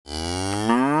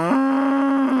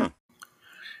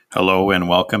Hello and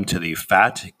welcome to the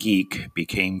Fat Geek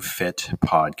Became Fit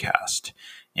podcast.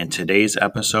 In today's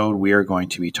episode, we are going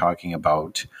to be talking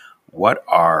about what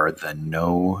are the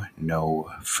no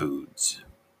foods.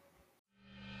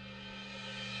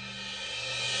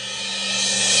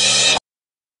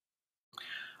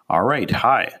 All right,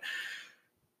 hi.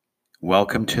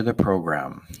 Welcome to the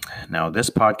program. Now, this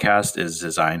podcast is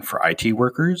designed for IT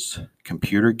workers,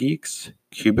 computer geeks,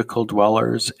 cubicle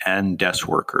dwellers, and desk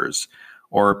workers,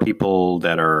 or people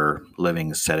that are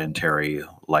living sedentary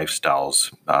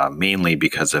lifestyles, mainly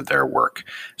because of their work.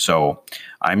 So,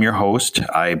 I'm your host.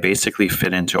 I basically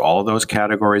fit into all of those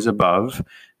categories above,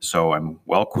 so I'm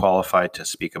well qualified to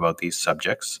speak about these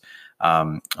subjects.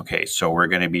 So we're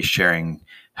going to be sharing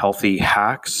healthy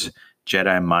hacks,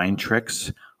 Jedi mind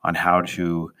tricks on how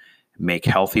to make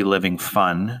healthy living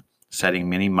fun, setting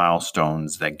mini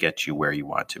milestones that get you where you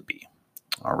want to be.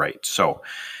 All right. So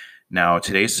now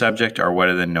today's subject are what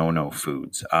are the no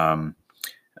foods. I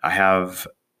have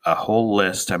a whole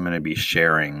list I'm going to be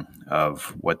sharing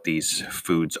of what these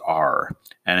foods are.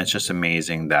 And it's just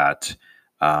amazing that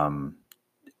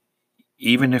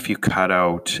even if you cut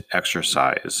out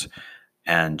exercise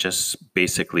and just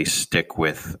basically stick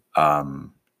with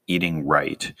eating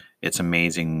right, it's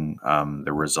amazing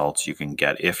the results you can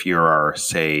get if you are,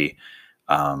 say,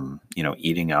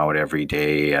 eating out every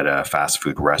day at a fast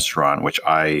food restaurant, which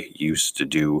I used to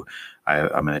do.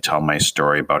 I'm going to tell my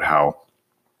story about how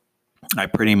I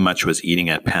pretty much was eating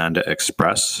at Panda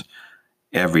Express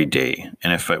every day.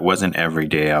 And if it wasn't every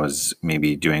day, I was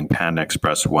maybe doing Panda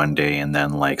Express one day and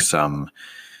then like some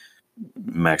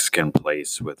Mexican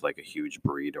place with like a huge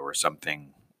burrito or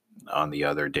something on the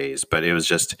other days. But it was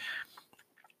just,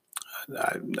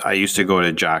 I used to go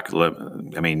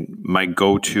to my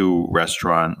go-to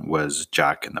restaurant was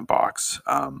Jack in the Box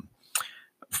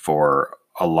for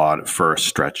a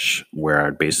stretch where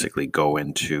I'd basically go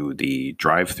into the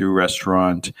drive-through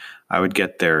restaurant. I would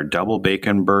get their double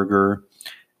bacon burger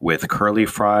with curly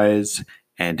fries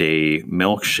and a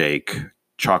milkshake,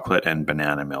 chocolate and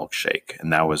banana milkshake.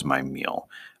 And that was my meal.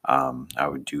 I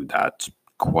would do that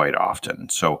quite often.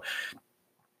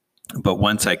 But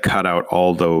once I cut out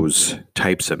all those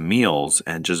types of meals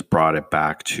and just brought it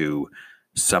back to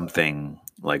something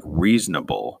like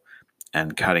reasonable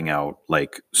and cutting out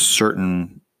like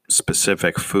certain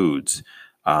specific foods,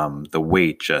 the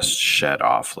weight just shed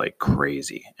off like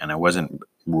crazy. And I wasn't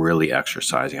really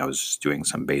exercising. I was just doing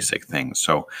some basic things.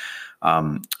 So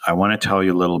I want to tell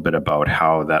you a little bit about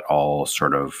how that all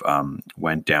sort of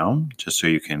went down, just so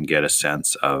you can get a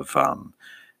sense of,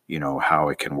 how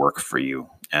it can work for you.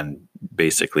 And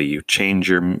basically, you change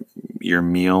your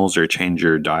meals or change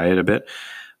your diet a bit.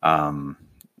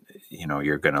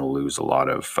 You're going to lose a lot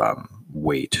of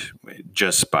weight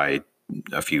just by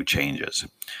a few changes.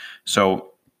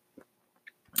 So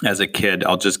as a kid,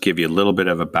 I'll just give you a little bit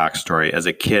of a backstory. As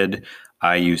a kid,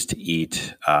 I used to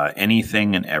eat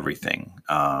anything and everything.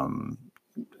 And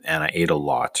I ate a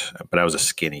lot, but I was a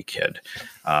skinny kid.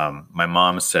 My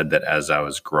mom said that as I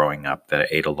was growing up that I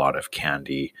ate a lot of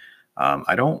candy.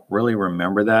 I don't really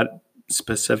remember that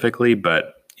specifically,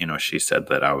 but she said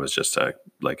that I was just a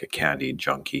candy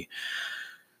junkie.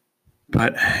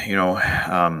 But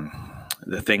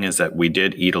the thing is that we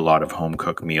did eat a lot of home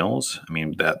cooked meals. I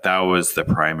mean, that was the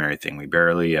primary thing. We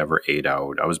barely ever ate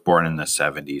out. I was born in the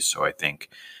 70s, so I think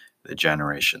the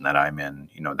generation that I'm in,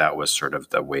 that was sort of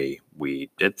the way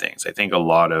we did things. I think a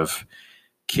lot of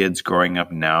kids growing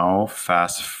up now,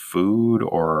 fast food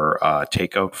or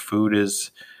takeout food is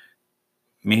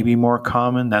maybe more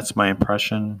common. That's my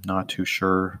impression. Not too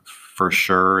sure for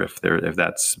sure if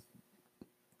that's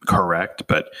correct,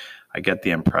 but I get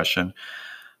the impression.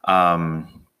 But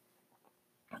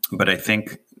I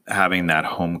think having that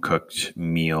home cooked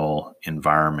meal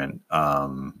environment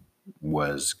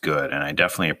was good, and I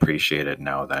definitely appreciate it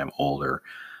now that I'm older.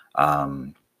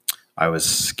 I was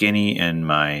skinny in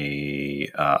my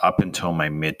up until my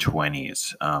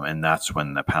mid-20s, and that's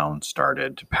when the pounds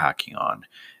started packing on.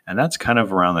 And that's kind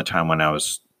of around the time when I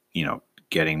was,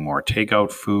 getting more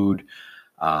takeout food,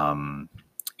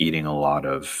 eating a lot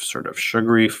of sort of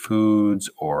sugary foods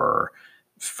or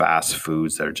fast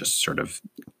foods that are just sort of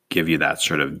give you that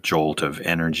sort of jolt of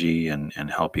energy and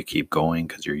help you keep going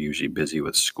because you're usually busy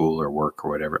with school or work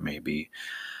or whatever it may be.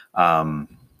 I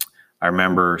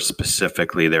remember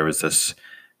specifically there was this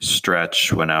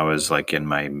stretch when I was like in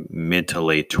my mid to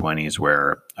late 20s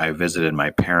where I visited my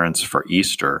parents for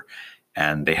Easter,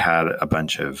 and they had a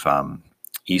bunch of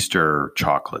Easter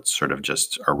chocolates sort of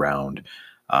just around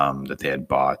that they had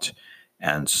bought.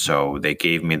 And so they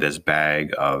gave me this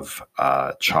bag of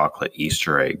chocolate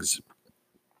Easter eggs.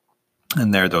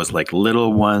 And they're those like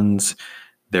little ones.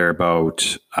 They're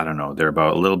about, I don't know, they're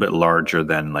about a little bit larger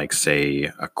than like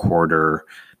say a quarter,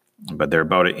 but they're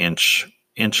about an inch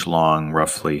long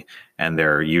roughly, and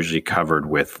they're usually covered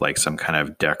with like some kind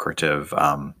of decorative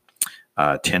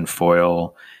tin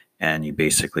foil. And you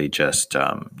basically just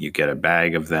you get a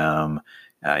bag of them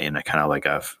in a kind of like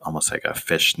a almost like a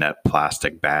fishnet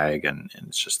plastic bag, and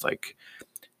it's just like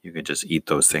you could just eat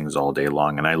those things all day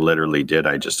long. And I literally did.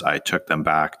 I took them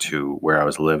back to where I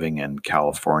was living in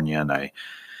California, and I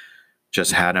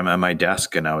just had them at my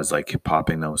desk, and I was like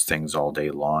popping those things all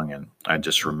day long. And I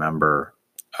just remember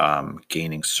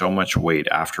gaining so much weight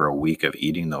after a week of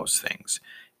eating those things.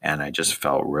 And I just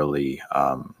felt really,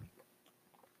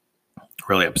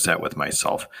 really upset with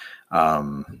myself.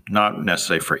 Not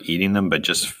necessarily for eating them, but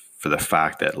just for the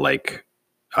fact that like,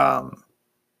 I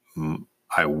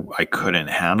couldn't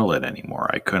handle it anymore.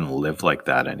 I couldn't live like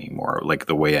that anymore, like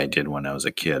the way I did when I was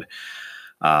a kid.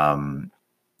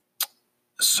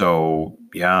 So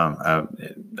yeah,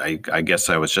 I guess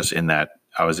I was just in that.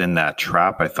 I was in that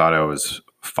trap. I thought I was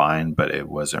fine, but it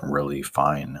wasn't really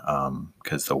fine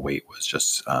because the weight was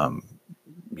just,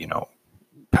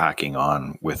 packing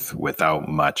on without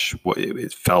much.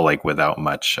 It felt like without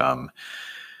much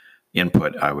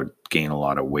input, I would gain a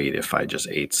lot of weight if I just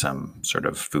ate some sort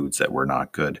of foods that were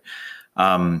not good.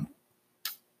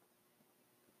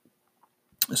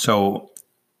 So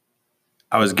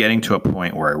I was getting to a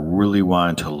point where I really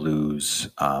wanted to lose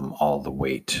all the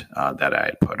weight that I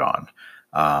had put on.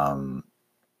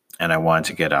 And I wanted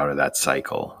to get out of that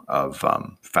cycle of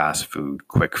fast food,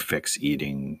 quick fix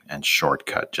eating, and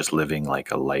shortcut, just living like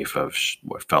a life of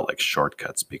what felt like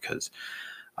shortcuts. Because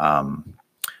I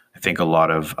think a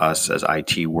lot of us as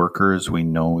IT workers, we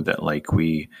know that like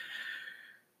when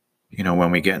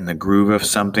we get in the groove of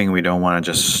something, we don't want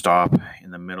to just stop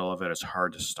in the middle of it. It's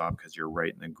hard to stop because you're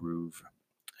right in the groove,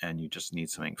 and you just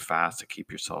need something fast to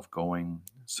keep yourself going.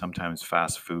 Sometimes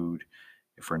fast food,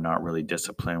 if we're not really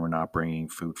disciplined, we're not bringing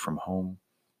food from home,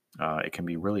 it can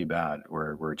be really bad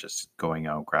where we're just going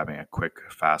out, grabbing a quick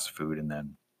fast food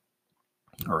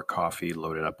or a coffee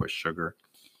loaded up with sugar.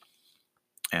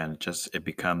 And it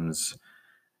becomes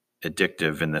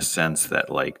addictive in the sense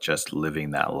that like just living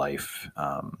that life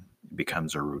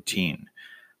becomes a routine.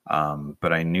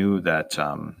 But I knew that,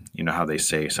 how they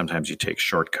say sometimes you take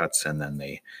shortcuts and then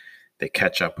they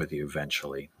catch up with you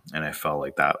eventually. And I felt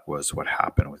like that was what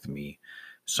happened with me.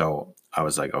 So I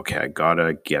was like, okay, I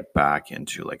gotta get back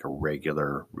into like a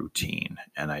regular routine.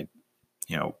 And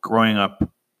growing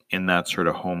up in that sort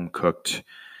of home cooked,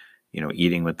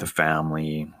 eating with the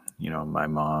family, my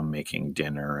mom making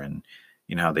dinner, and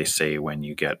how they say when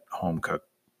you get home cooked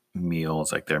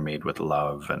meals, like they're made with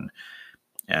love,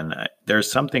 and there's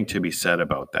something to be said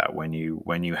about that when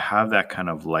you have that kind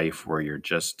of life where you're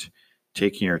just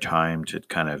taking your time to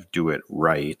kind of do it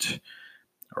right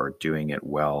or doing it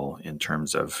well in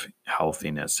terms of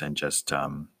healthiness, and just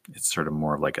it's sort of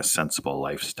more like a sensible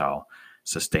lifestyle,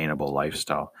 sustainable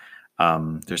lifestyle.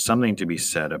 There's something to be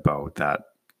said about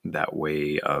that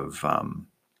way of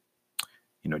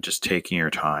just taking your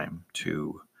time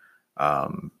to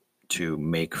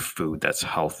make food that's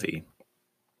healthy.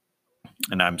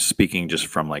 And I'm speaking just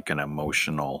from like an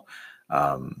emotional,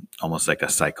 almost like a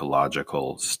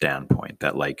psychological standpoint,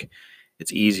 that like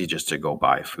it's easy just to go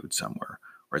buy food somewhere,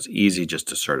 or it's easy just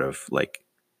to sort of like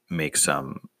make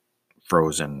some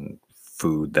frozen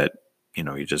food that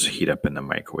you just heat up in the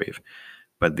microwave.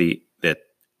 But that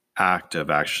act of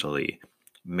actually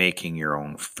making your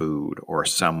own food, or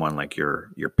someone like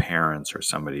your parents or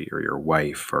somebody, or your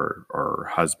wife or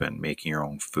husband making your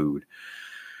own food,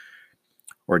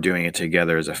 or doing it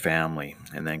together as a family,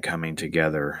 and then coming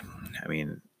together. I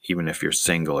mean, even if you're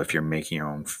single, if you're making your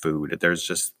own food, there's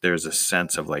a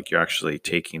sense of like you're actually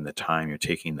taking the time, you're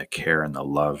taking the care and the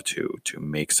love to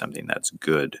make something that's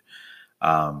good.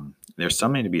 There's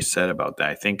something to be said about that.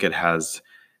 I think it has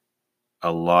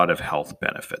a lot of health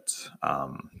benefits.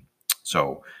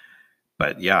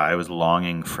 But yeah, I was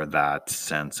longing for that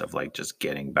sense of like just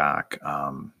getting back.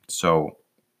 So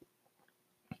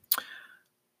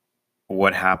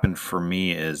what happened for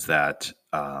me is that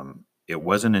it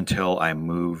wasn't until I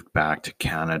moved back to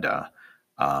Canada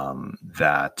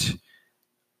that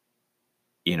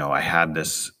I had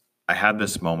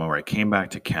this moment where I came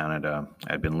back to Canada.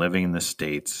 I'd been living in the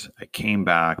States. I came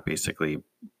back basically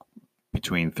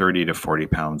between 30 to 40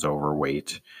 pounds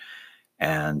overweight.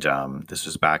 And this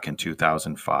was back in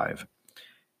 2005.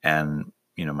 And,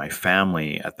 my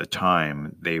family at the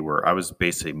time, I was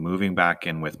basically moving back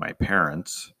in with my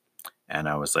parents, and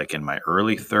I was like in my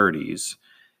early 30s,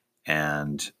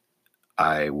 and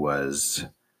I was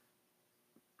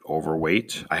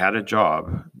overweight. I had a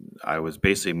job. I was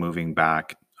basically moving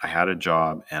back. I had a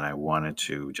job and I wanted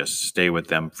to just stay with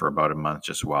them for about a month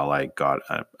just while I got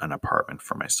an apartment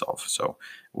for myself. So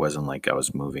it wasn't like I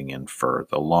was moving in for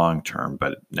the long term,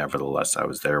 but nevertheless, I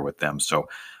was there with them. So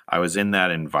I was in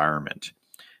that environment,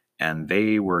 and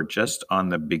they were just on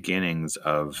the beginnings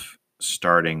of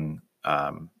starting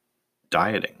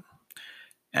dieting,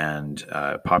 and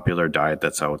a popular diet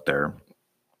that's out there.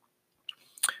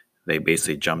 They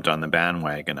basically jumped on the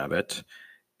bandwagon of it.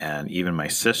 And even my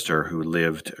sister, who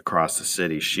lived across the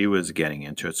city, she was getting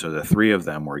into it. So the three of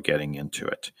them were getting into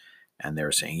it. And they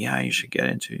were saying, yeah, you should get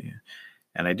into it.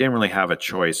 And I didn't really have a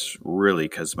choice, really,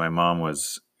 because my mom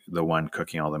was the one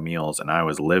cooking all the meals and I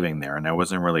was living there. And I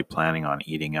wasn't really planning on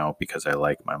eating out because I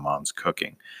like my mom's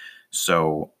cooking.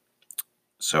 So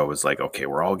it was like, okay,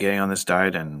 we're all getting on this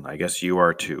diet and I guess you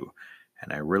are too.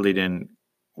 And I really didn't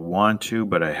want to,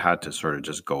 but I had to sort of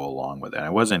just go along with it. And I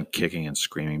wasn't kicking and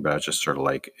screaming, but I was just sort of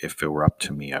like, if it were up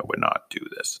to me, I would not do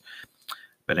this.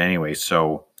 But anyway,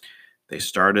 so they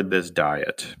started this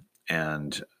diet,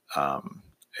 and I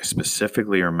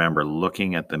specifically remember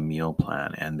looking at the meal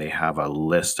plan, and they have a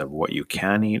list of what you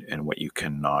can eat and what you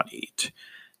cannot eat.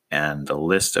 And the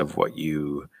list of what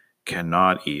you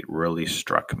cannot eat really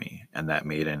struck me, and that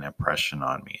made an impression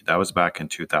on me. That was back in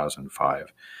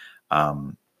 2005.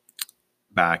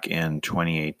 Back in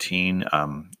 2018,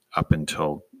 up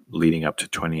until leading up to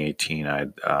 2018, I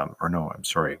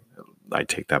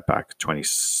take that back.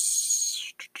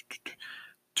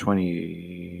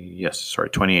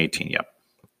 2018. Yep.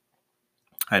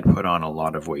 I'd put on a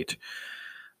lot of weight.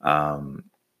 And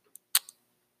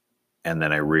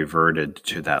then I reverted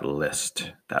to that list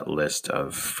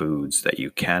of foods that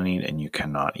you can eat and you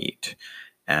cannot eat.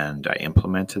 And I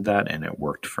implemented that and it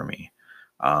worked for me.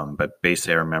 But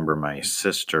basically, I remember my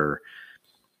sister,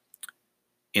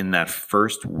 in that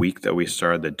first week that we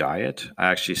started the diet, I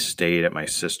actually stayed at my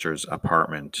sister's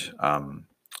apartment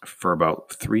for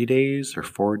about 3 days or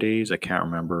 4 days. I can't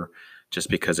remember,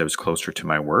 just because it was closer to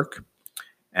my work.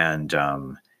 And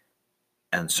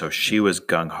so she was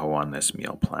gung-ho on this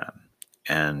meal plan.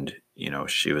 And,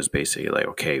 she was basically like,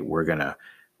 okay, we're going to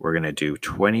do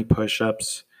 20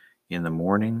 push-ups in the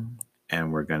morning,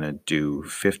 and we're going to do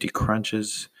 50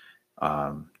 crunches,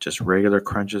 just regular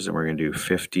crunches, and we're going to do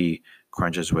 50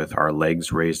 crunches with our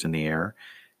legs raised in the air.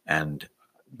 And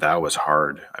that was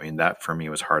hard. I mean, that for me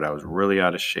was hard. I was really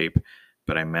out of shape,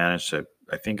 but I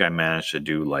think I managed to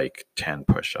do like 10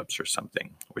 push-ups or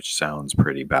something, which sounds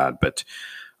pretty bad, but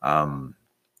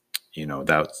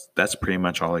that's pretty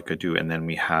much all I could do. And then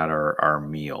we had our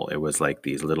meal. It was like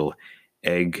these little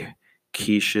egg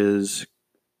quiches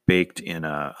baked in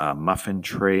a muffin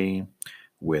tray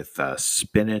with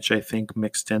spinach, I think,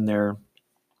 mixed in there.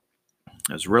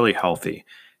 It was really healthy.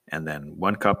 And then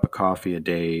 1 cup of coffee a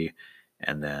day.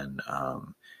 And then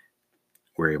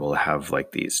we're able to have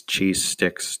like these cheese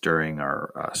sticks during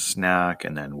our snack,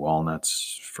 and then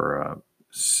walnuts for a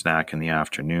snack in the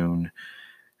afternoon.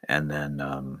 And then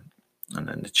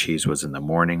the cheese was in the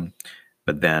morning.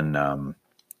 But then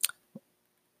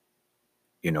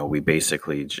we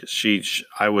basically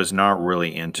I was not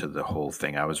really into the whole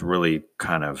thing. I was really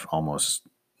kind of almost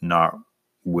not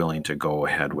willing to go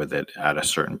ahead with it at a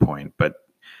certain point. But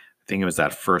I think it was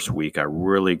that first week I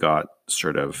really got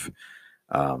sort of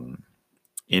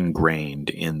ingrained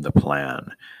in the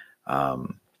plan.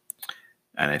 And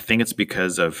I think it's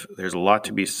because there's a lot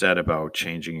to be said about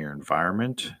changing your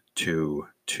environment to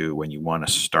when you want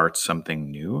to start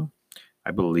something new.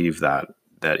 I believe that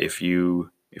if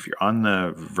you're on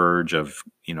the verge of,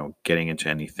 getting into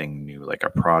anything new, like a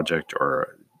project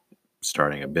or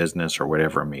starting a business or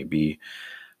whatever it may be,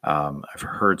 I've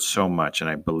heard so much, and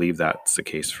I believe that's the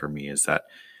case for me, is that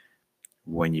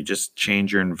when you just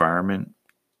change your environment,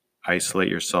 isolate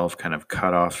yourself, kind of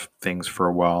cut off things for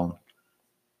a while,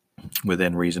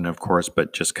 within reason, of course,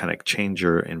 but just kind of change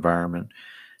your environment,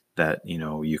 that,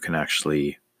 you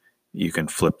can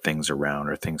flip things around,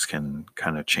 or things can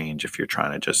kind of change if you're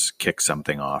trying to just kick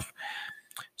something off.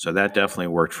 So that definitely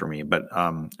worked for me. But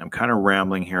I'm kind of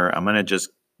rambling here. I'm going to just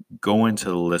go into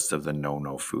the list of the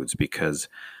no foods, because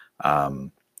I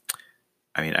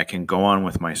can go on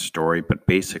with my story, but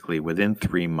basically within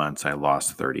 3 months, I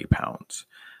lost 30 pounds.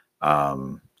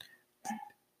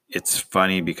 It's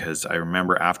funny because I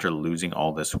remember after losing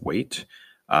all this weight,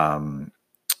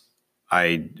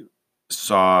 I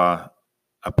saw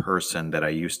a person that I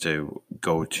used to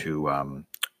go to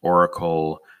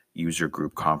Oracle user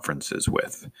group conferences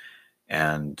with.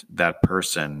 And that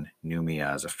person knew me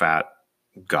as a fat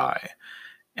guy.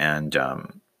 And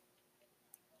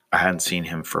I hadn't seen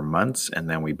him for months. And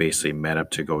then we basically met up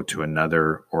to go to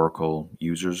another Oracle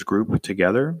users group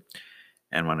together.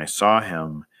 And when I saw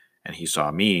him and he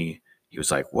saw me, he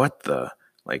was like, what the,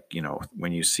 like,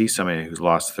 when you see somebody who's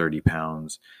lost 30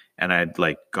 pounds and I'd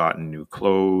like gotten new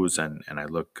clothes and I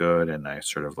looked good and I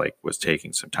sort of like was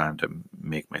taking some time to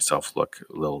make myself look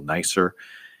a little nicer.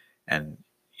 And,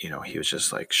 he was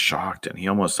just like shocked and he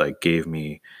almost like gave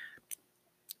me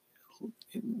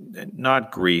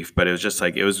not grief, but it was just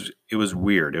like, it was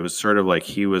weird. It was sort of like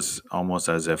he was almost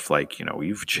as if like,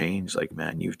 you've changed, like,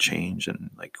 man, you've changed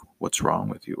and like, what's wrong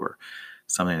with you or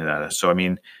something like that. So, I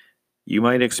mean, you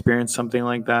might experience something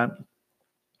like that,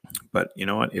 but you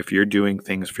know what? If you're doing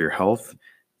things for your health,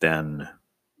 then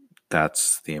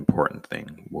that's the important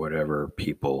thing. Whatever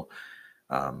people,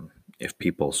 if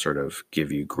people sort of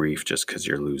give you grief just because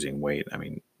you're losing weight, I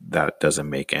mean, that doesn't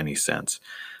make any sense.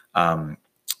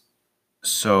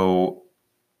 So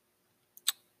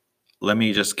let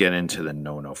me just get into the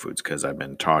no-no foods because I've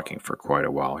been talking for quite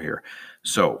a while here.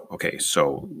 So, okay,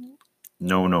 so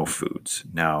no-no foods.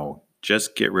 Now,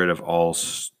 just get rid of all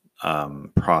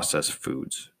processed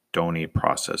foods. Don't eat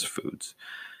processed foods.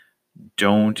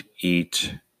 Don't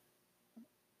eat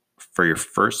for your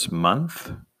first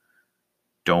month.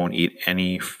 Don't eat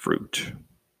any fruit.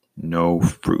 No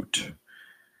fruit.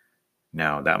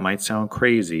 Now, that might sound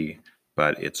crazy,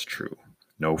 but it's true.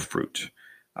 No fruit.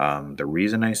 The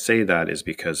reason I say that is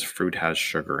because fruit has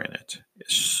sugar in it.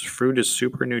 Fruit is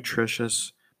super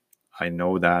nutritious. I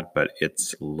know that, but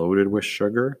it's loaded with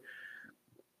sugar.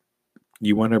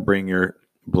 You want to bring your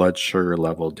blood sugar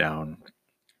level down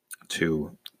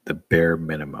to the bare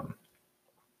minimum.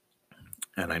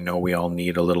 And I know we all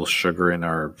need a little sugar in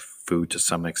our food to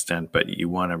some extent, but you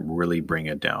want to really bring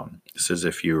it down. This is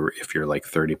if you're like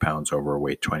 30 pounds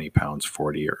overweight, 20 pounds,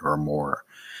 40 or more.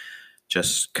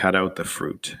 Just cut out the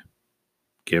fruit.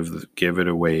 Give it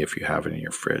away if you have it in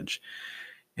your fridge.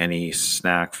 Any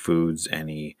snack foods,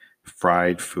 any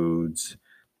fried foods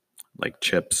like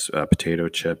chips, potato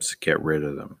chips, get rid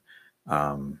of them.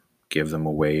 Give them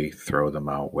away, throw them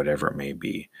out, whatever it may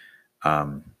be.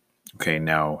 Okay,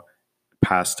 now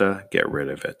pasta, get rid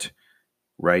of it.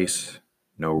 Rice,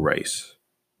 no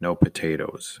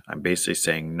potatoes. I'm basically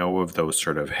saying no of those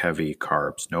sort of heavy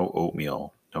carbs, no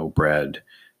oatmeal, no bread,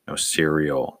 no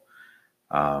cereal.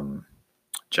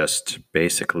 Just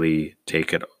basically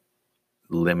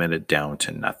limit it down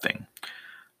to nothing.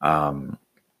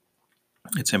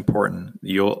 It's important.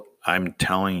 I'm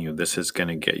telling you, this is going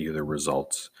to get you the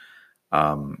results.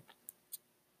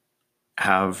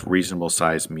 Have reasonable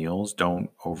sized meals. Don't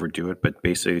overdo it, but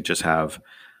basically just have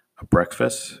a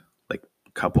breakfast, like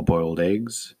a couple boiled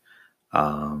eggs,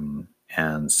 and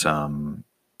some,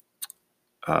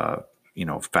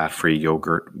 fat-free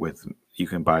yogurt you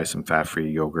can buy some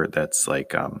fat-free yogurt that's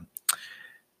like,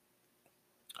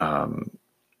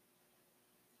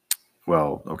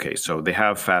 so they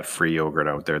have fat-free yogurt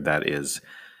out there that is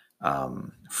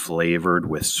flavored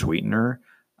with sweetener.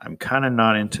 I'm kind of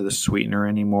not into the sweetener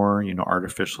anymore,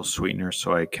 artificial sweetener.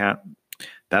 So I can't,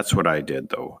 that's what I did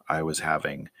though. I was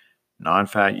having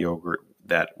non-fat yogurt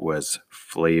that was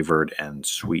flavored and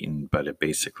sweetened, but it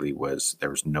basically there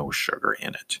was no sugar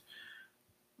in it.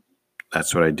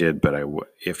 That's what I did. But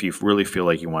if you really feel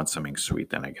like you want something sweet,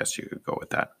 then I guess you could go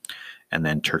with that. And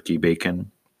then turkey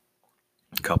bacon,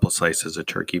 a couple slices of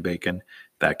turkey bacon,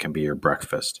 that can be your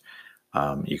breakfast.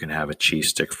 You can have a cheese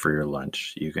stick for your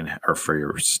lunch. Or for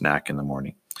your snack in the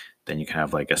morning. Then you can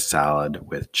have like a salad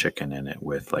with chicken in it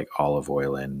with like olive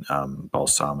oil and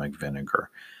balsamic vinegar.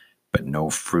 But no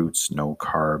fruits, no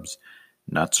carbs.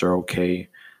 Nuts are okay.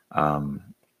 And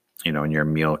your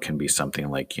meal can be something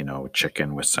like,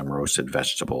 chicken with some roasted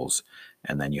vegetables.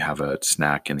 And then you have a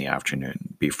snack in the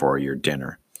afternoon before your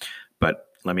dinner. But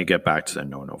let me get back to the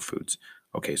no foods.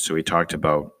 Okay, so we talked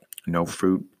about no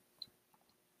fruit,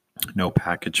 no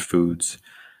packaged foods,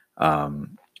 or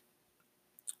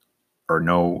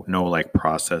no like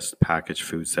processed packaged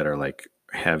foods that are like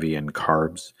heavy in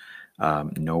carbs.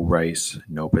 No rice,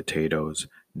 no potatoes,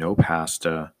 no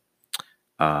pasta.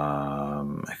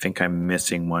 I think I'm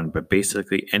missing one, but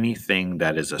basically anything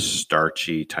that is a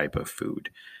starchy type of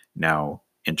food. Now,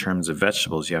 in terms of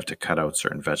vegetables, you have to cut out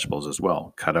certain vegetables as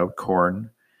well. Cut out corn,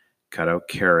 cut out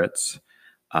carrots.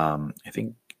 I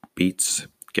think beets,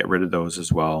 get rid of those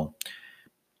as well.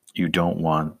 You don't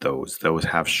want those. Those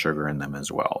have sugar in them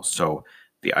as well. So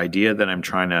the idea that I'm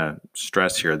trying to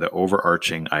stress here, the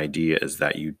overarching idea is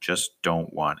that you just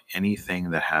don't want anything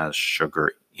that has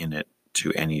sugar in it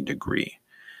to any degree.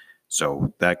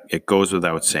 So that it goes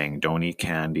without saying, don't eat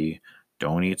candy,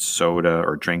 don't eat soda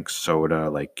or drink soda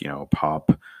like,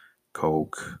 pop,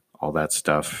 Coke, all that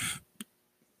stuff,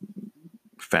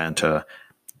 Fanta,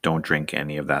 don't drink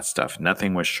any of that stuff.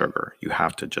 Nothing with sugar. You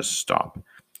have to just stop.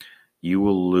 You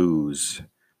will lose.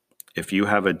 If you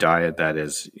have a diet that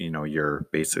is, you're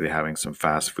basically having some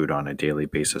fast food on a daily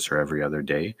basis or every other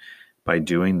day, by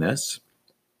doing this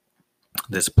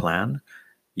plan,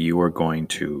 you are going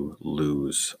to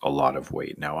lose a lot of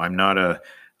weight. Now, I'm not a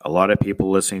lot of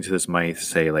people listening to this might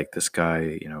say, like, this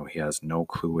guy, he has no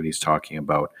clue what he's talking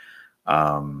about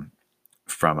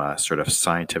from a sort of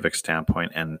scientific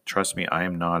standpoint. And trust me, I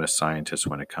am not a scientist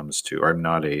when it comes to, or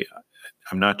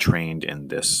I'm not trained in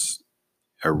this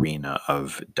arena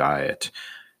of diet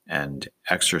and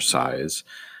exercise.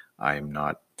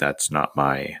 That's not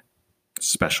my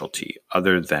specialty,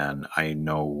 other than I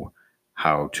know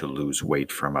how to lose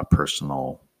weight from a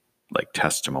personal, like,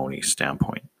 testimony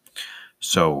standpoint.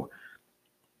 So,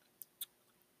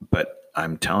 but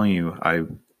I'm telling you,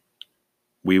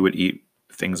 we would eat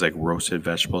things like roasted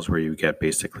vegetables, where you get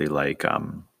basically like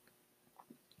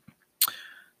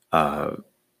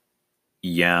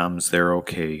yams, they're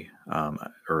okay,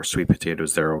 or sweet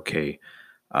potatoes, they're okay,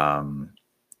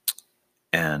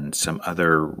 and some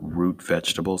other root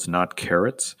vegetables, not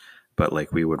carrots, but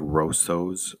like we would roast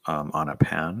those on a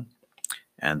pan,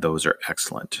 and those are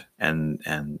excellent. And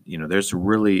there's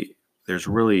really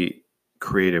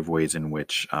creative ways in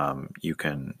which you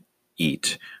can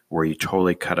eat, where you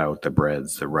totally cut out the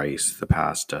breads, the rice, the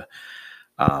pasta,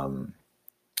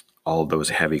 all those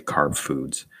heavy carb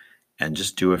foods, and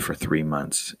just do it for 3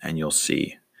 months, and you'll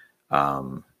see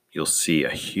a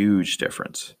huge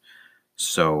difference.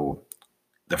 So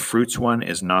the fruits one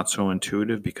is not so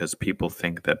intuitive, because people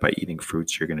think that by eating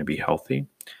fruits you're going to be healthy,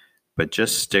 but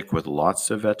just stick with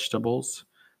lots of vegetables,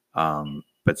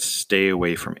 but stay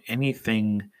away from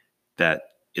anything that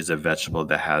is a vegetable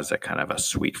that has a kind of a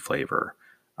sweet flavor.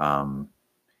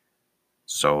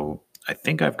 So I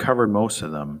think I've covered most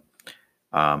of them.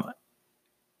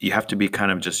 You have to be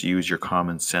kind of just use your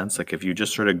common sense. Like, if you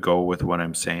just sort of go with what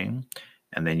I'm saying,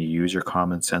 and then you use your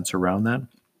common sense around that,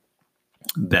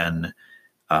 then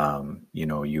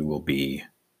you will be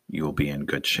in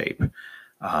good shape.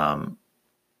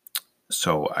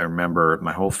 So I remember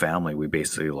my whole family, we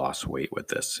basically lost weight with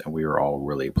this, and we were all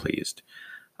really pleased.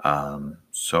 And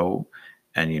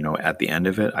at the end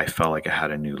of it, I felt like I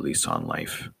had a new lease on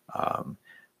life.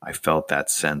 I felt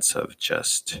that sense of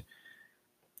just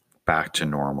back to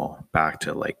normal, back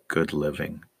to like good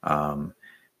living.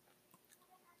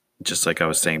 Just like I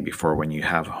was saying before, when you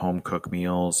have home cooked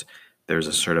meals, there's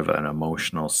a sort of an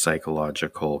emotional,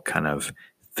 psychological kind of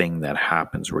thing that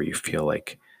happens, where you feel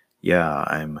like,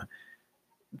 yeah,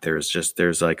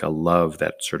 there's like a love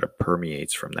that sort of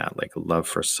permeates from that, like a love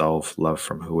for self, love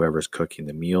from whoever's cooking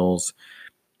the meals.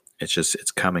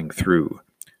 It's coming through.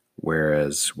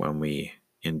 Whereas when we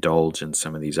indulge in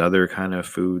some of these other kind of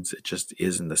foods, it just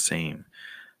isn't the same.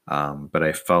 But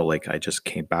I felt like I just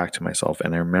came back to myself.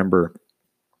 And I remember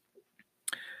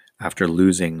after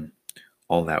losing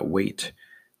all that weight,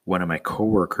 one of my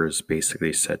coworkers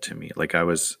basically said to me, like, I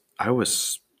was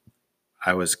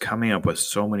coming up with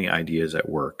so many ideas at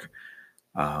work,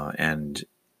 and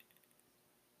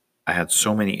I had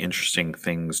so many interesting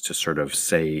things to sort of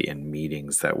say in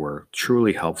meetings that were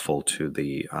truly helpful to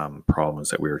the problems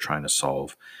that we were trying to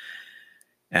solve.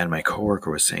 And my coworker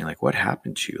was saying, like, what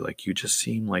happened to you? Like, you just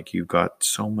seem like you got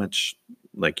so much,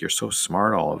 like, you're so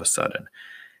smart all of a sudden.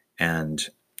 And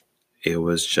it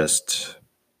was just,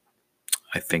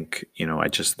 I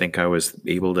just think I was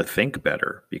able to think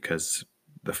better, because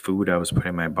the food I was putting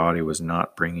in my body was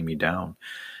not bringing me down.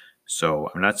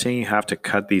 So I'm not saying you have to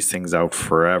cut these things out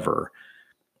forever,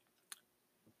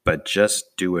 but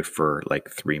just do it for like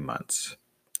 3 months.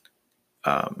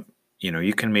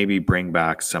 You can maybe bring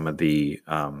back some of the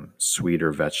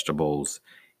sweeter vegetables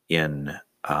in,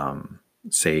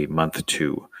 say, month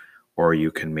 2, or you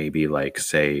can maybe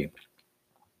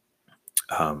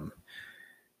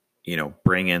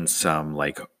bring in some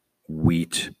like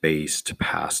wheat-based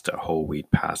pasta, whole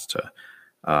wheat pasta,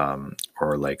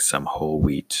 or like some whole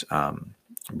wheat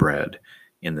bread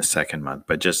in the second month.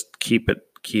 But just keep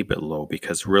it low,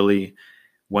 because really,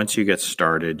 once you get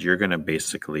started, you're going to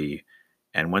basically,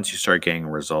 and once you start getting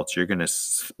results, you're going to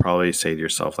probably say to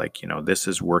yourself, like, this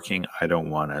is working. I don't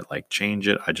want to like change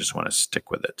it. I just want to stick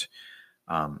with it.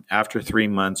 After 3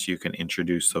 months, you can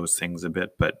introduce those things a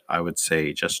bit, but I would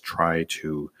say just try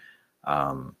to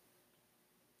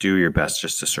do your best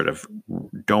just to sort of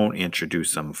don't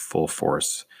introduce them full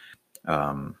force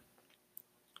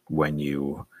when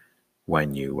you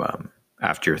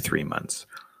after 3 months.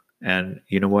 And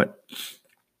you know what?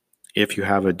 If you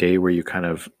have a day where you kind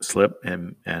of slip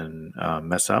and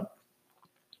mess up,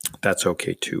 that's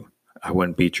okay too. I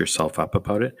wouldn't beat yourself up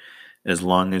about it, as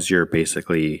long as you're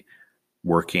basically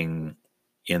working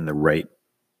in the right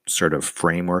sort of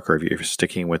framework, or if you're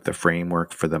sticking with the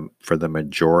framework for the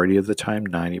majority of the time,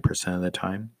 90% of the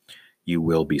time, you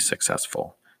will be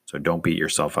successful. So don't beat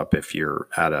yourself up if you're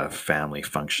at a family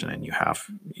function and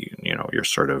you're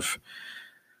sort of,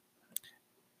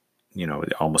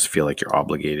 almost feel like you're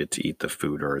obligated to eat the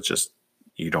food, or it's just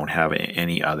you don't have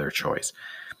any other choice.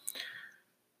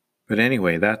 But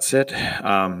anyway, that's it.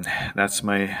 That's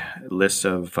my list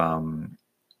of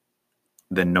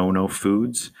the no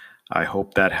foods. I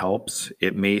hope that helps.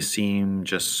 It may seem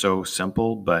just so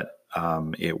simple, but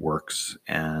it works,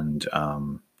 and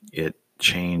it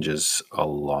changes a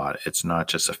lot. It's not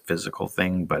just a physical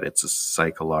thing, but it's a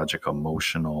psychological,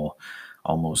 emotional,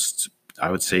 almost,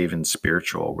 I would say even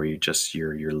spiritual, where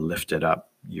you're lifted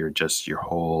up. Your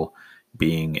whole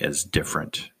being is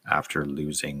different after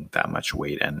losing that much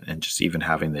weight, and just even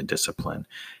having the discipline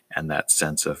and that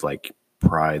sense of like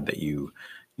pride that you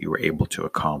were able to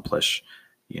accomplish,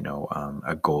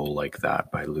 a goal like that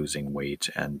by losing weight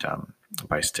and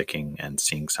by sticking and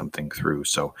seeing something through.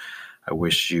 So I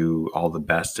wish you all the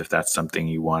best if that's something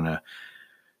you want to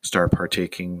start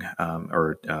partaking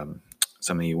or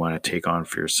something you want to take on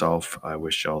for yourself. I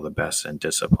wish you all the best and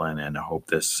discipline, and I hope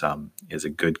this is a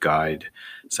good guide,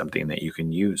 something that you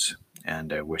can use.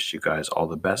 And I wish you guys all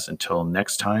the best. Until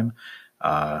next time,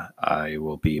 I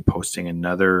will be posting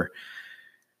another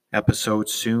episode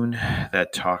soon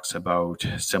that talks about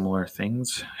similar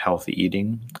things, healthy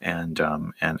eating and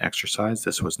exercise.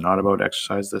 This was not about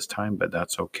exercise this time, but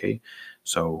that's okay.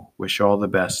 So wish you all the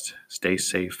best. Stay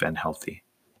safe and healthy.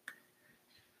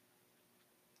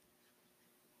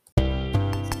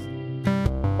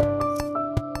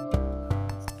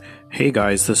 Hey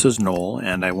guys, this is Noel,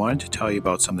 and I wanted to tell you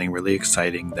about something really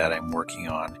exciting that I'm working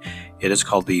on. It is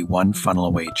called the One Funnel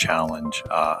Away Challenge.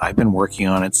 I've been working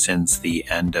on it since the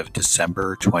end of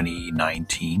December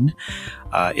 2019.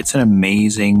 It's an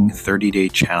amazing 30-day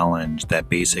challenge that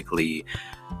basically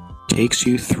takes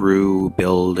you through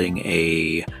building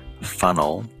a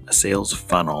funnel, a sales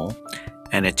funnel,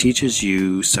 and it teaches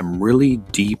you some really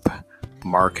deep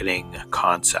marketing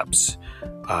concepts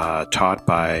taught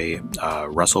by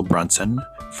Russell Brunson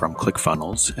from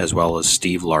ClickFunnels, as well as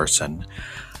Steve Larson.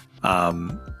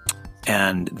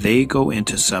 And they go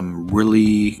into some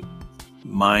really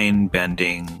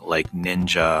mind-bending, like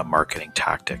ninja marketing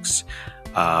tactics.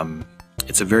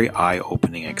 It's a very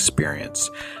eye-opening experience.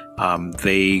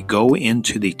 They go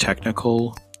into the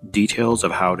technical details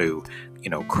of how to,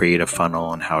 create a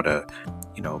funnel and how to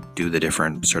do the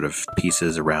different sort of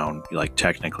pieces around, like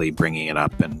technically bringing it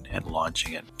up and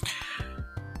launching it.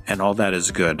 And all that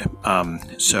is good.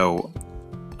 So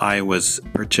I was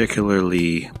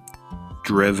particularly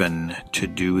driven to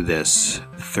do this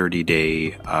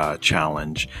 30-day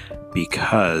challenge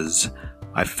because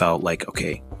I felt like,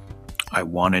 okay, I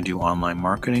want to do online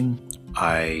marketing.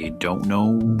 I don't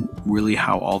know really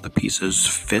how all the pieces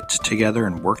fit together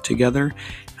and work together,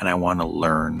 and I want to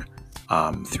learn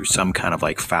through some kind of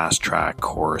like fast track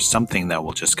course, something that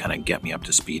will just kind of get me up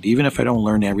to speed. Even if I don't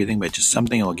learn everything, but just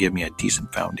something that will give me a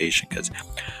decent foundation, because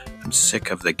I'm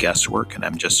sick of the guesswork and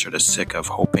I'm just sort of sick of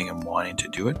hoping and wanting to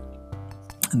do it.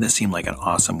 And this seemed like an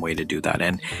awesome way to do that.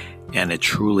 And it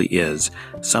truly is.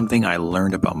 Something I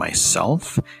learned about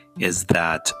myself is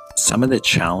that some of the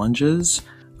challenges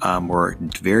were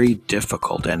very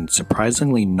difficult, and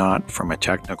surprisingly not from a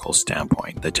technical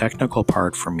standpoint. The technical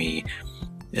part for me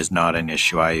is not an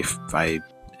issue.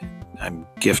 I'm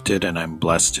gifted and I'm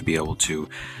blessed to be able to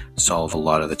solve a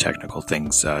lot of the technical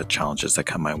things, challenges that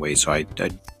come my way. So I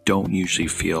don't usually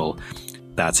feel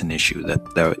that's an issue. That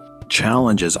the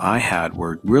challenges I had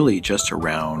were really just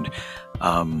around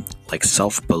like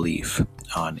self-belief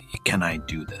on, can I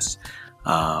do this?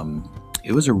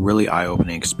 It was a really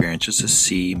eye-opening experience just to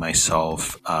see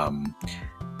myself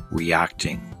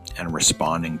reacting and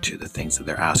responding to the things that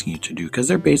they're asking you to do, because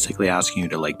they're basically asking you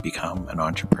to like become an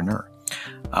entrepreneur.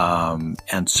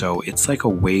 And so it's like a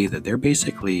way that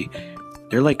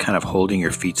they're like kind of holding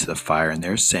your feet to the fire, and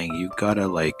they're saying, you gotta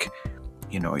like,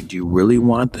 do you really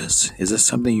want this? Is this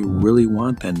something you really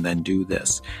want? Then do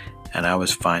this. And I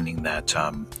was finding that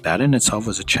that in itself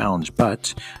was a challenge,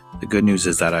 but the good news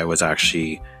is that I was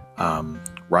actually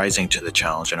rising to the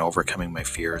challenge and overcoming my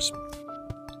fears.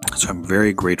 So I'm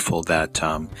very grateful that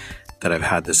I've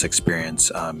had this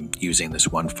experience using this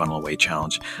One Funnel Away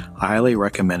Challenge. I highly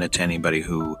recommend it to anybody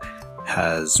who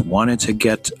has wanted to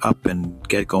get up and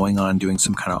get going on doing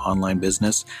some kind of online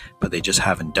business, but they just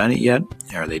haven't done it yet,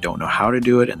 or they don't know how to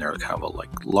do it, and they're kind of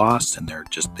like lost, and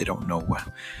they don't know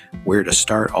where to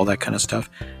start, all that kind of stuff.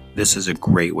 this is a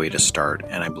great way to start,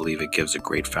 and I believe it gives a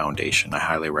great foundation. I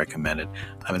highly recommend it.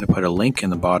 I'm going to put a link in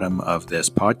the bottom of this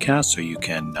podcast so you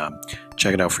can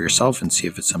check it out for yourself and see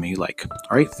if it's something you like.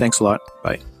 All right, thanks a lot.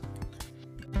 Bye.